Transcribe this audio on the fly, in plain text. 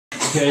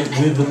okay,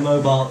 with the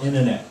mobile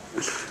internet.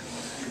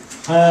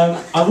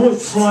 I've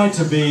always tried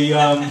to be,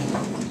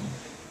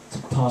 it's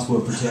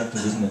password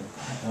protected, isn't it?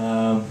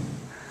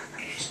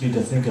 Just need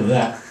to think of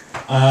that.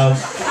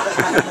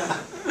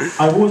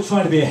 I've always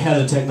tried to be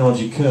ahead of the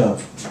technology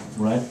curve,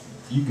 right?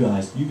 You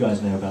guys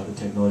know about the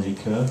technology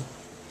curve.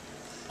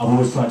 I've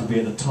always tried to be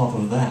at the top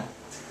of that.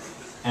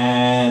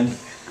 And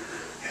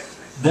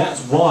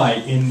that's why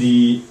in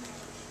the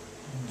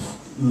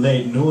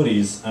late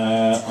noughties,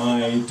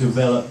 I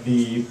developed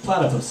the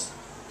Platypus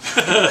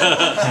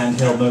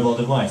handheld mobile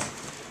device.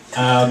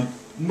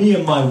 Me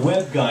and my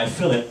web guy,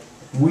 Phillip,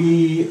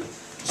 we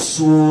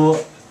saw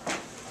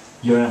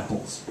your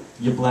apples,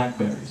 your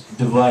Blackberries,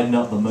 dividing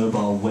up the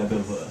mobile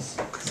webiverse,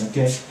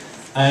 okay?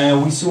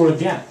 And we saw a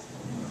gap.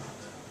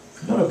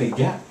 Not a big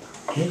gap.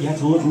 Yeah, you had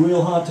to look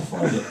real hard to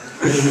find it.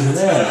 But it was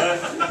there,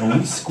 and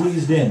we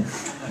squeezed in,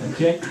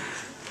 okay?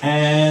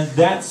 And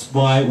that's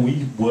why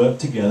we worked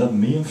together,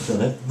 me and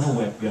Phillip, my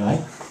web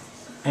guy,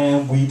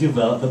 and we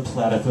developed the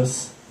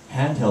Platypus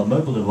handheld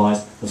mobile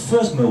device, the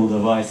first mobile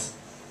device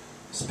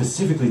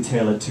specifically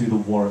tailored to the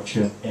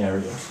Warwickshire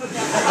area.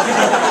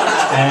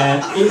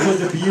 And it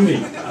was a beauty.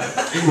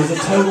 It was a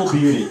total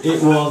beauty.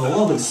 It was a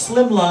lovely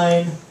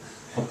slimline,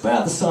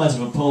 about the size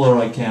of a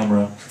Polaroid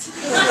camera,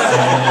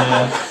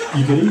 and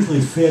you could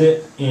easily fit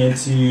it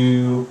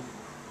into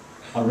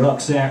a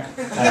rucksack,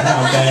 a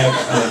handbag,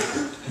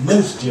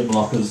 most gym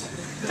lockers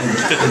it would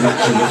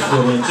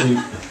fit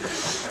into.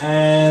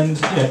 And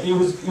yeah, it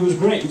was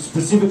great. It was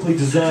specifically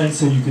designed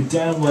so you could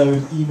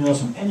download emails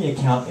from any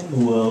account in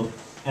the world,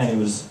 and it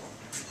was,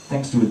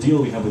 thanks to a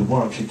deal we had with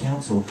Warwickshire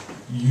Council,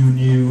 you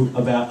knew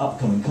about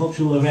upcoming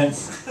cultural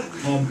events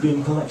and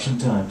bin collection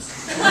times.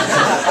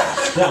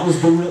 That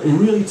was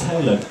really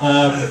tailored.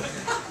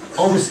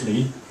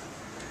 Obviously,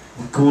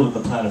 we call it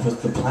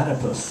the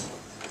platypus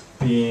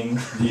being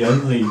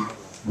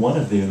one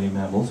of the only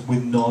mammals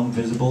with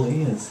non-visible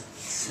ears.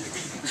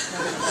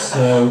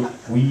 So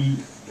we,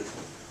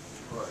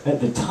 at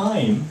the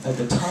time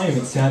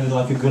it sounded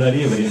like a good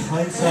idea, but in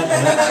hindsight,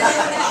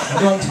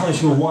 I'm not entirely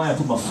sure why I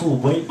put my full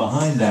weight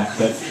behind that,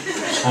 but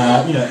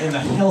you know, in the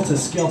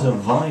helter-skelter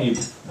vibe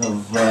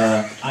of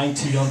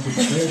IT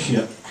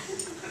entrepreneurship,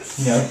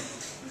 you know,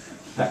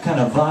 that kind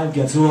of vibe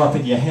gets all up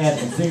in your head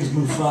and things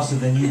move faster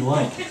than you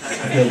like.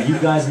 Okay, you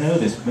guys know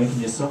this, making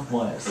your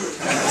Softwires.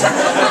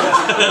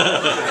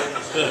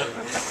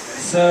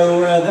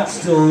 So that's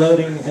still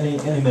loading any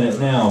minute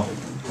now.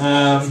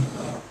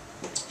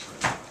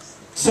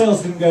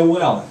 Sales didn't go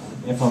well,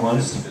 if I'm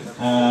honest.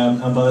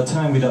 And by the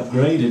time we'd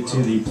upgraded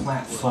to the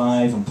Plat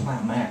 5 and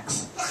Plat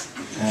Max,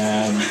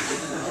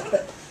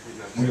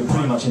 we were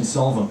pretty much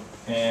insolvent.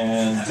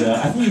 And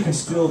I think you can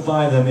still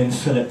buy them in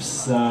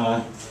Phillip's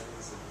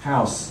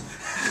house.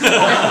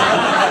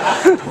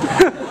 I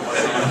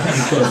think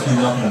he's got a few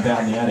knocking about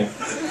in the attic.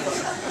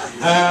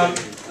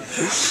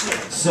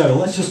 So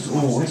let's just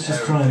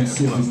try and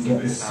see if we can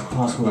get this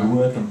password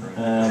working.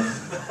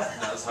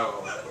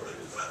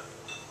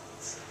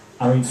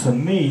 I mean, for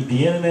me,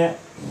 the internet,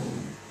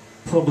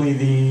 probably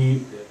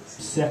the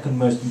second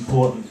most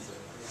important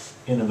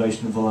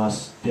innovation of the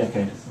last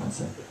decade, I'd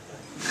say.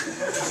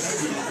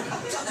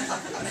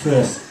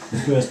 The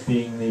first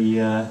being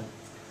the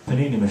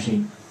panini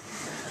machine.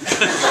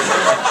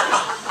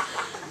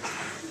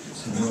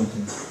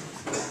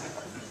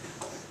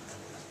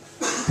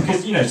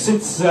 Because, you know,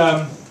 since,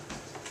 I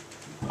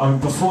mean,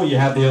 before you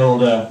had the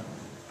old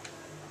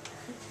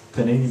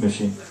panini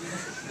machine,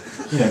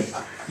 you know,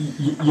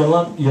 your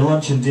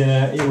lunch and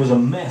dinner, it was a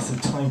mess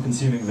of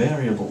time-consuming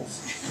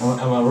variables.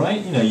 Am I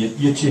right? You know,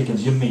 your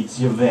chickens, your meats,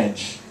 your veg,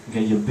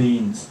 okay, your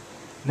beans.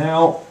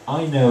 Now,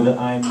 I know that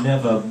I'm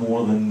never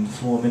more than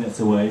 4 minutes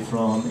away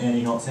from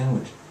any hot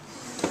sandwich.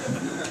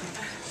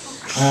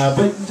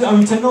 But I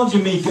mean, technology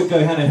and me go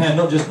hand in hand,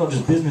 not just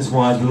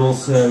business-wise, but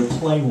also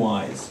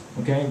play-wise.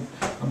 Okay,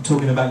 I'm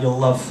talking about your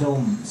love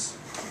films.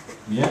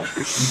 Yeah,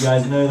 you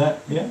guys know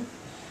that. Yeah,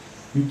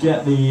 you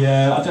get the.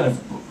 I don't know.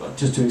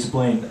 Just to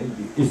explain,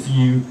 if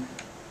you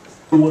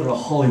order a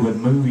Hollywood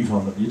movie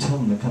from them, you tell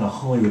them the kind of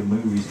Hollywood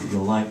movies that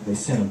you like. They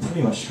send them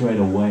pretty much straight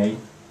away,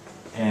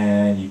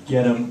 and you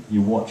get them,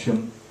 you watch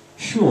them.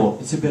 Sure,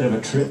 it's a bit of a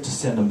trip to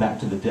send them back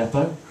to the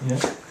depot. Yeah,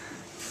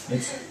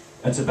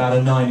 it's about a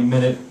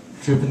 90-minute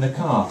trip in the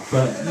car,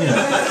 but you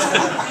know,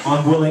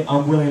 I'm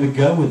willing to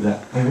go with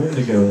that. I'm willing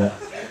to go with that.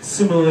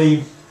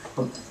 Similarly,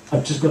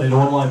 I've just got into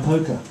online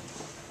poker.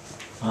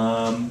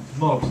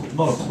 Not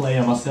a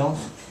player myself,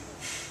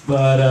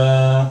 but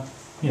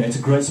you know, it's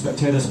a great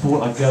spectator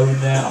sport. I go in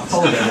there, I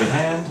follow every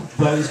hand,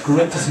 but it's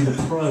great to see the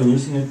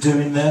pros, you know,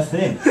 doing their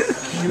thing.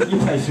 You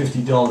pay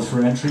 $50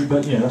 for entry,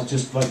 but you know, that's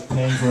just like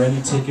paying for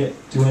any ticket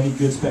to any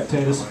good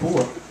spectator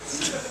sport.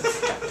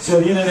 So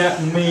the internet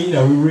and me, you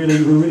know, we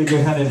really go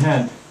hand in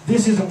hand.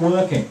 This isn't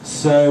working,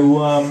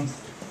 so I'm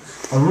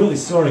really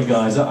sorry,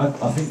 guys.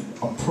 I think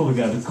I'm probably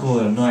going to call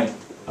it a night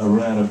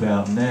around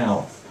about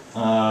now.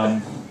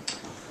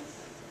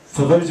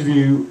 For those of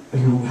you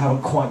who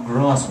haven't quite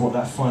grasped what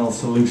that final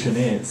solution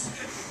is,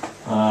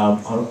 I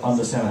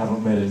understand I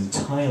haven't made it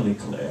entirely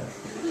clear.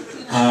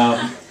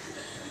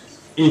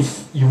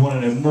 if you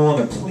want to know more,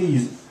 then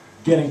please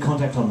get in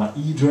contact on my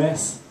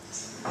address.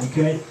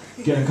 Okay,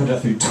 get in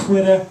contact through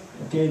Twitter.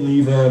 Okay,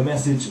 leave a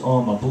message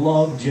on my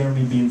blog,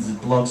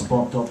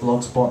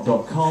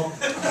 jeremybeans@blogspot.blogspot.com.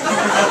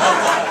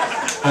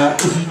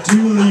 If you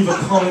do leave a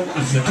comment,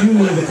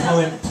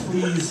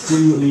 please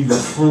do leave your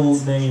full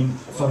name,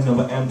 phone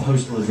number, and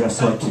postal address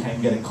so I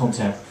can get in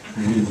contact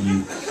with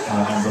you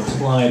and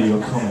reply to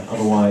your comment.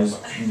 Otherwise,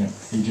 you know,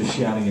 you're just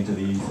shouting into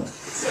the ether.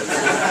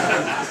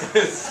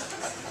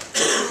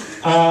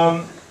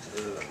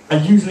 I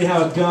usually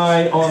have a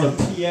guy on a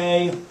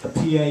PA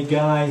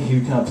guy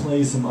who kind of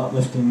plays some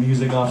uplifting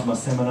music after my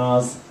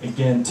seminars.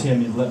 Again,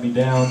 Tim, you've let me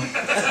down.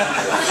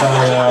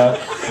 But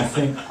I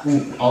think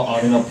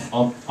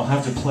I'll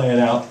have to play it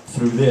out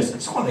through this. I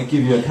just want to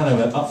give you a kind of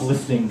an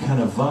uplifting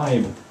kind of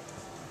vibe,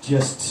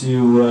 just to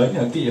you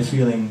know, get you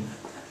feeling,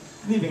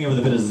 leaving it with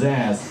a bit of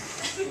zazz.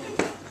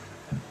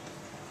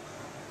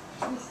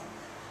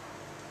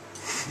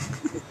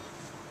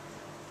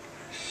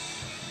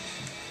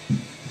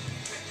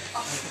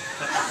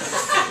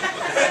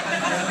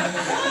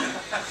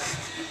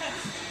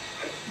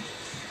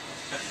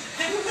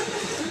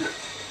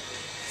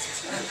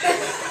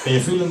 Are you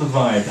feeling the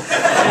vibe?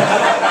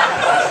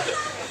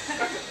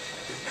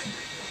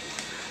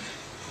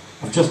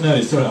 I've just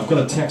noticed, sorry, I've got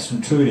a text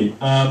from Trudy.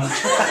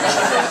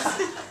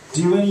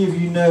 Do any of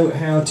you know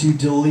how to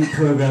delete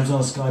programs on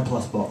a Sky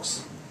Plus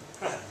box?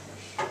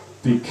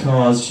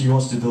 Because she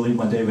wants to delete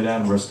my David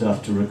Attenborough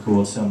stuff to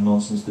record some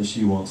nonsense that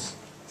she wants.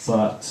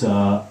 But,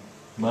 no.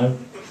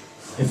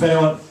 If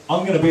anyone,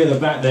 I'm going to be at the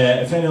back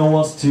there, if anyone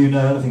wants to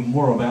know anything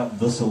more about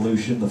the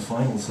solution, the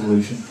final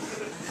solution,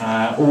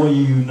 or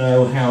you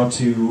know how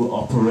to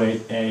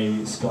operate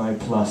a Sky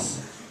Plus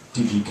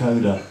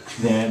digicoder,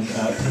 then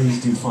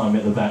please do find me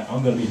at the back.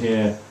 I'm going to be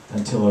here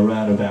until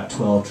around about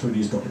 12.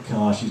 Trudy's got the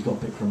car, she's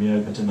got pick from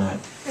yoga tonight.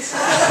 So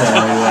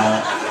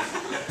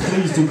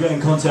please do get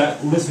in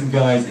contact. Listen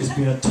guys, it's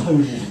been a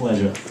total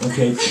pleasure.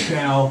 Okay,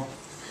 ciao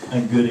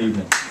and good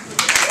evening.